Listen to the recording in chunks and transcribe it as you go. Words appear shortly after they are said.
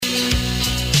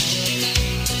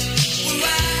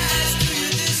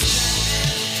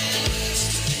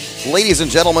Ladies and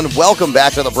gentlemen, welcome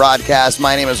back to the broadcast.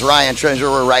 My name is Ryan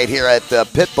Treasure. We're right here at the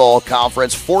Pitbull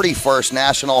Conference, 41st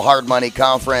National Hard Money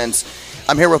Conference.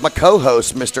 I'm here with my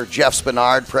co-host, Mr. Jeff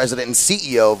Spinard, President and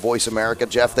CEO of Voice America.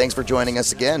 Jeff, thanks for joining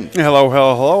us again.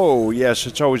 Hello. Yes,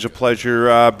 it's always a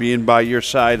pleasure being by your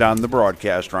side on the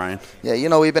broadcast, Ryan. Yeah, you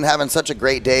know, we've been having such a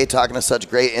great day talking to such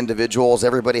great individuals.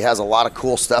 Everybody has a lot of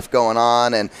cool stuff going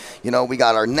on. And, you know, we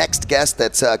got our next guest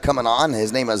that's coming on.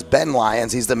 His name is Ben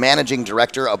Lyons. He's the Managing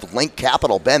Director of Link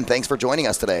Capital. Ben, thanks for joining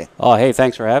us today. Oh, hey,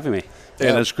 thanks for having me.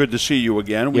 And it's good to see you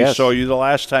again. We saw you the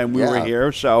last time we were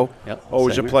here, so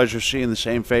always a pleasure seeing the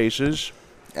same faces.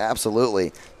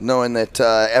 Absolutely. Knowing that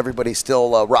everybody's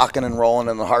still rocking and rolling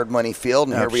in the hard money field,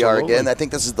 and here we are again. I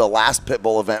think this is the last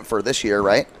Pitbull event for this year,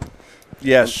 right?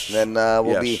 Yes. And then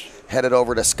we'll be headed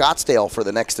over to Scottsdale for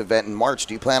the next event in March.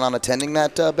 Do you plan on attending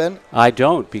that, Ben? I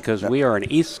don't, because we are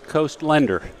an East Coast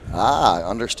lender. Ah,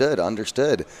 understood.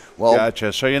 Well,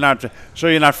 gotcha. So you're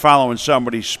not following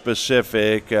somebody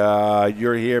specific.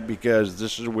 You're here because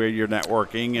this is where you're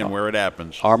networking and where it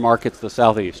happens. Our market's the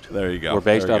Southeast. There you go. We're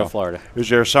based out of Florida. Is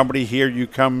there somebody here you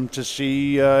come to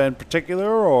see in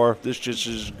particular, or this just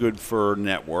is good for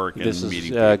network and this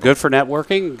meeting is good for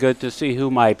networking, good to see who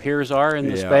my peers are in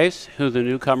the space, who the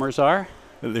newcomers are.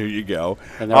 There you go.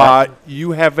 And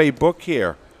you have a book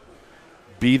here,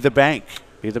 Be the Bank.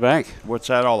 Be the Bank. What's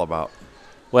that all about?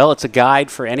 Well, it's a guide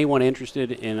for anyone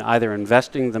interested in either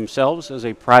investing themselves as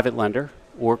a private lender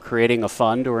or creating a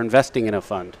fund or investing in a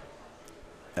fund.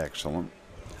 Excellent.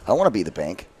 I want to be the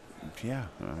bank. Yeah.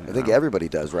 I think everybody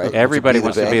does, right? Everybody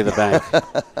wants to be the bank.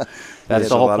 That's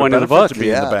the whole point of the book. To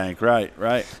be in the bank,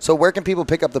 right. So where can people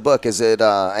pick up the book? Is it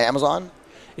Amazon?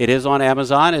 It is on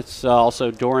Amazon. It's also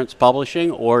Dorrance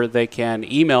Publishing, or they can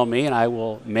email me, and I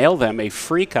will mail them a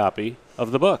free copy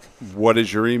of the book. What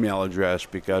is your email address?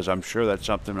 Because I'm sure that's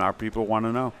something our people want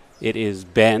to know. It is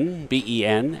Ben,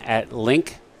 B-E-N, at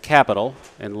Link Capital,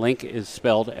 and Link is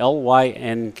spelled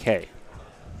L-Y-N-K.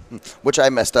 Which I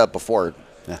messed up before,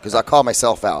 because I call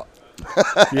myself out.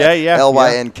 Yeah.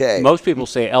 L-Y-N-K. Most people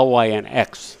say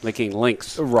L-Y-N-X, linking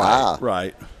links.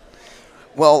 Right.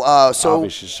 Well, so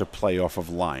obviously it's a play off of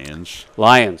Lyons.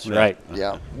 Right.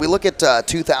 Yeah. We look at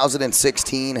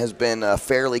 2016 has been a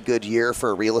fairly good year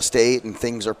for real estate, and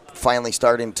things are finally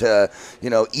starting to,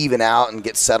 even out and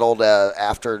get settled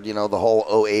after, the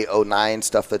whole 08, 09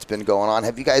 stuff that's been going on.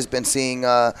 Have you guys been seeing,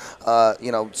 some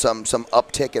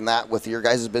uptick in that with your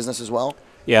guys' business as well?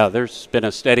 Yeah, there's been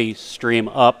a steady stream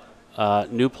up.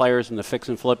 New players in the fix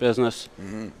and flip business.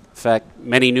 Mm-hmm. In fact,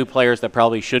 many new players that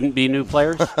probably shouldn't be new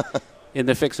players. In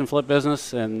the fix and flip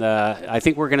business, and I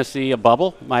think we're going to see a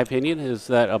bubble. My opinion is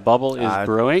that a bubble is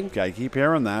brewing. I keep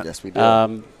hearing that. Yes, we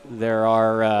do. There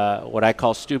are what I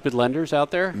call stupid lenders out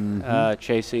there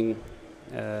chasing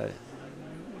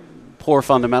poor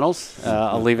fundamentals.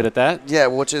 I'll leave it at that. Yeah,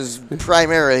 which is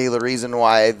primarily the reason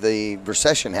why the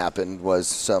recession happened was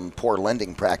some poor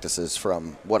lending practices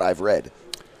from what I've read.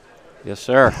 Yes,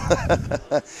 sir.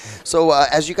 So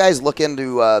as you guys look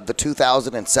into the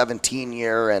 2017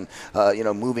 year and,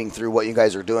 moving through what you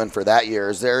guys are doing for that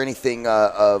year, is there anything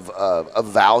of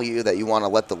value that you want to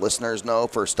let the listeners know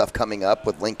for stuff coming up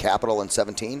with Link Capital in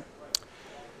 17?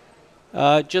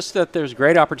 Just that there's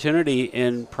great opportunity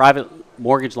in private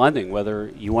mortgage lending,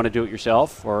 whether you want to do it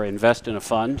yourself or invest in a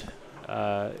fund.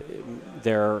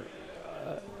 There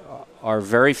are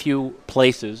very few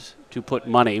places to put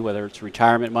money, whether it's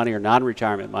retirement money or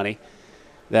non-retirement money,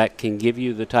 that can give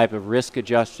you the type of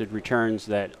risk-adjusted returns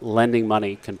that lending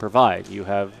money can provide. You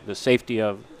have the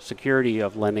security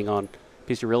of lending on a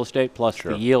piece of real estate, plus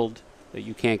the yield that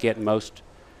you can't get in most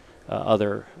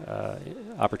other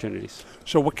opportunities.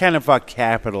 So what kind of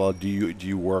capital do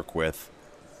you work with?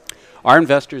 Our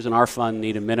investors in our fund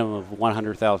need a minimum of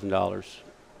 $100,000.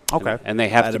 Okay. And they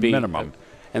have At to a be minimum.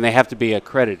 And they have to be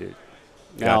accredited.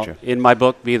 Now, Gotcha. in my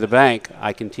book, Be the Bank,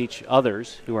 I can teach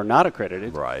others who are not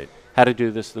accredited how to do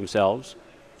this themselves.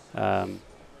 And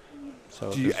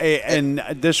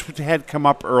this had come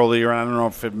up earlier, and I don't know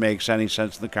if it makes any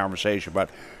sense in the conversation, but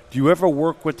do you ever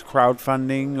work with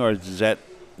crowdfunding, or does that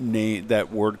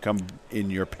word come in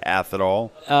your path at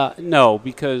all? No,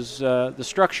 because the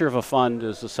structure of a fund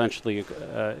is essentially,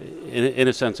 in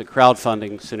a sense, a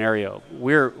crowdfunding scenario.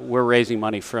 We're raising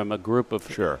money from a group of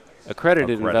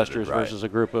accredited investors versus a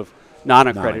group of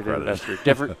non-accredited investors.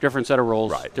 Different set of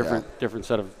roles, different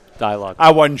set of dialogue.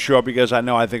 I wasn't sure because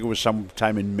I think it was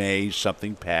sometime in May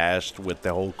something passed with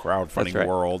the whole crowdfunding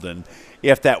world, and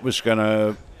if that was going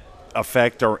to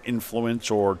affect or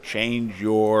influence or change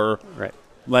your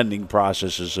lending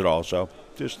processes at all. So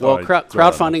just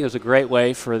crowdfunding is a great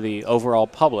way for the overall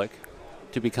public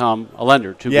to become a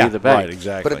lender, to be the bank. Right,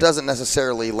 exactly. But it doesn't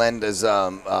necessarily lend as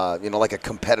like a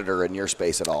competitor in your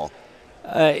space at all.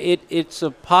 It's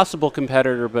a possible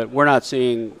competitor, but we're not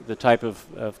seeing the type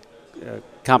of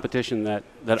competition that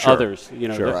Sure. others.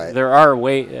 Sure. Right. There are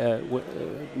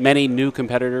many new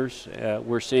competitors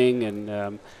we're seeing,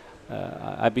 and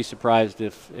I'd be surprised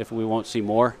if we won't see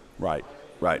more. Right.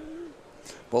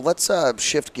 Well, let's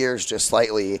shift gears just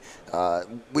slightly.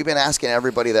 We've been asking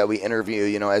everybody that we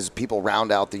interview, as people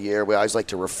round out the year, we always like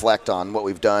to reflect on what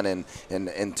we've done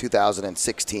in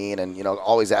 2016, and,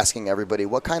 always asking everybody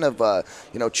what kind of,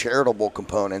 charitable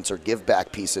components or give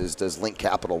back pieces does Link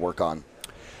Capital work on?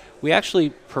 We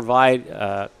actually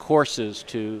provide courses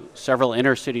to several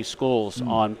inner city schools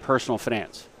on personal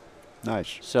finance.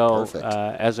 Nice. So Perfect.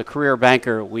 as a career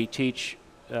banker, we teach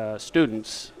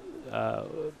students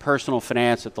personal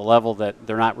finance at the level that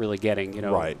they're not really getting.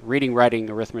 Right. Reading, writing,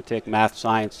 arithmetic, math,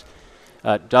 science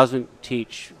doesn't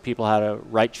teach people how to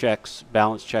write checks,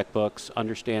 balance checkbooks,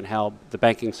 understand how the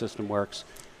banking system works.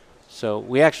 So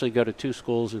we actually go to 2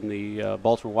 schools in the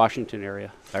Baltimore, Washington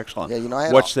area. Excellent. Yeah, I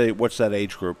had what's that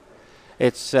age group?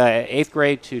 It's 8th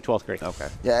grade to 12th grade. Okay.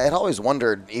 Yeah, I had always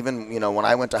wondered, even, when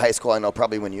I went to high school, I know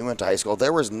probably when you went to high school,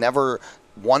 there was never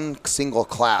one single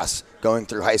class going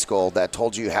through high school that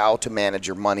told you how to manage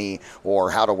your money or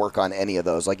how to work on any of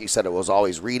those. Like you said, it was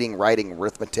always reading, writing,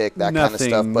 arithmetic, that kind of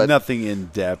stuff. But nothing in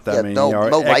depth. Yeah, I mean, no our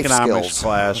life economics skills.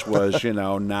 class was,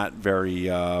 not very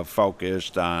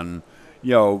focused on,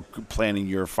 planning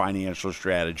your financial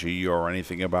strategy or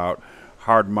anything about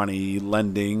hard money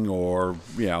lending or,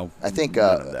 I think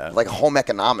none of that. like home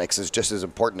economics is just as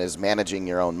important as managing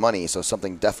your own money. So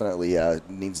something definitely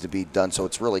needs to be done. So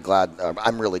it's really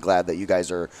I'm really glad that you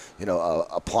guys are,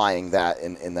 applying that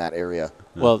in that area.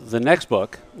 Well, the next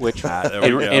book, which There we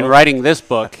go. in writing this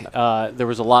book, there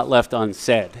was a lot left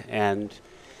unsaid. And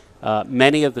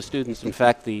many of the students, in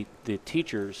fact, the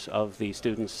teachers of the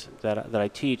students that I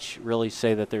teach really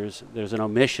say that there's an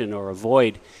omission or a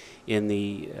void in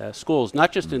the schools,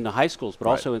 not just in the high schools, but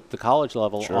Right. also at the college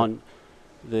level, Sure. on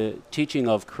the teaching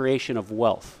of creation of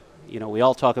wealth. We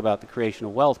all talk about the creation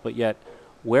of wealth, but yet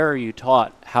where are you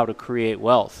taught how to create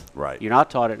wealth? Right. You're not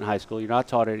taught it in high school. You're not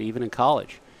taught it even in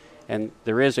college. And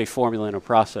there is a formula and a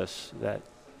process that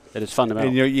is fundamental.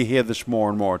 And you hear this more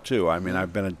and more too. I mean,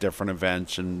 I've been at different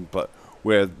events, but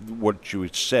where what you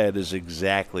said is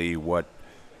exactly what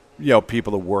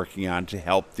people are working on to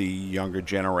help the younger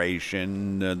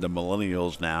generation, the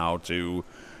millennials now, to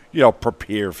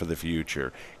prepare for the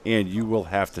future. And you will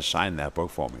have to sign that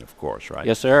book for me, of course, right?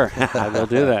 Yes, sir. I will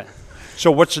do that. So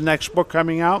what's the next book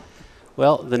coming out?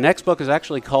 Well, the next book is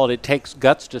actually called "It Takes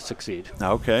Guts to Succeed."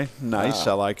 Okay, nice.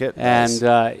 I like it. And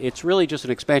it's really just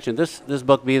an expansion. This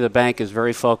book, Be the Bank, is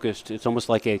very focused. It's almost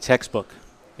like a textbook.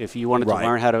 If you wanted to Right.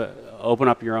 learn how to open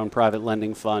up your own private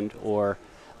lending fund or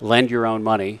lend your own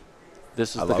money,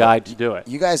 this is the guide to do it.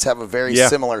 You guys have a very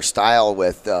similar style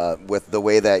with the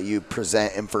way that you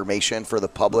present information for the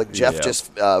public. Jeff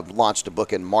just launched a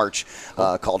book in March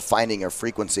called Finding Your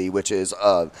Frequency, which is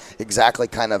exactly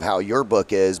kind of how your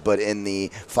book is, but in the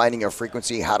Finding Your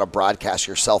Frequency, how to broadcast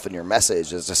yourself and your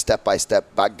message is a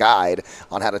step-by-step guide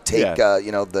on how to take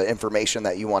the information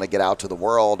that you want to get out to the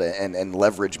world and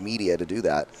leverage media to do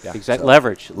that. Yeah. Exactly. So,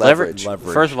 Leverage. Leverage.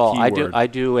 First of all, Keyword. I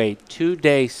do a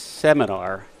 2-day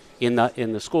seminar in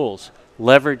the schools.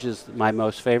 Leverage is my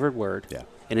most favorite word,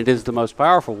 and it is the most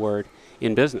powerful word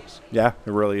in business. Yeah,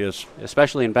 it really is.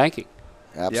 Especially in banking.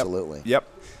 Absolutely. Yep.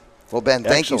 Well, Ben,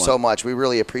 thank you Excellent. so much. We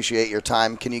really appreciate your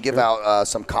time. Can you give out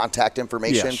some contact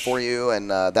information Yes. for you,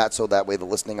 and so that way the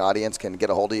listening audience can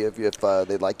get a hold of you if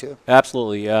they'd like to?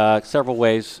 Absolutely. Several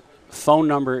ways. Phone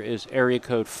number is area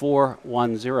code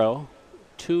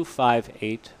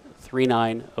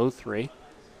 410-258-3903.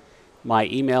 My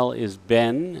email is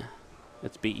Ben,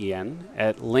 that's B-E-N,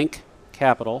 at Link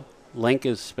Capital. Link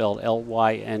is spelled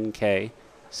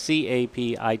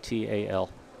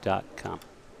LYNKCAPITAL.com.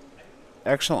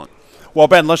 Excellent. Well,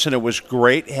 Ben, listen, it was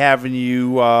great having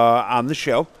you on the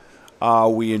show.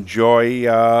 We enjoy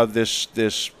this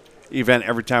event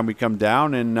every time we come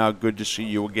down, and good to see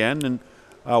you again. And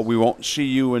we won't see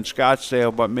you in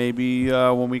Scottsdale, but maybe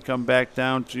when we come back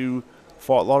down to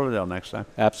Fort Lauderdale next time.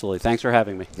 Absolutely. Thanks for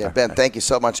having me. Yeah, Ben, thank you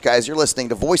so much, guys. You're listening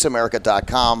to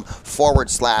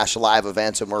voiceamerica.com/live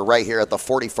events, and we're right here at the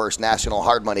 41st National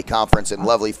Hard Money Conference in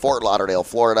lovely Fort Lauderdale,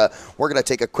 Florida. We're going to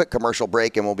take a quick commercial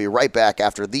break, and we'll be right back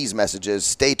after these messages.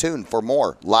 Stay tuned for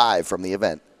more live from the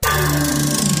event.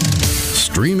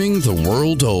 Streaming the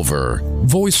world over,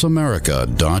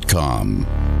 voiceamerica.com.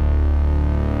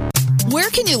 Where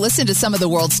can you listen to some of the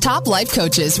world's top life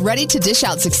coaches ready to dish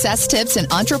out success tips and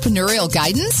entrepreneurial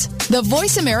guidance? The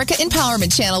Voice America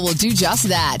Empowerment Channel will do just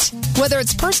that. Whether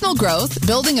it's personal growth,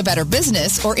 building a better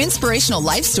business, or inspirational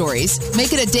life stories,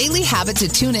 make it a daily habit to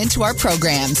tune into our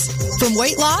programs. From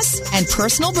weight loss and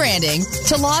personal branding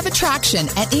to law of attraction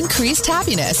and increased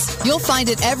happiness, you'll find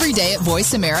it every day at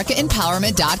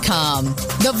VoiceAmericaEmpowerment.com.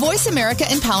 The Voice America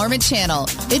Empowerment Channel.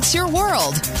 It's your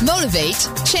world. Motivate,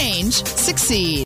 change, succeed.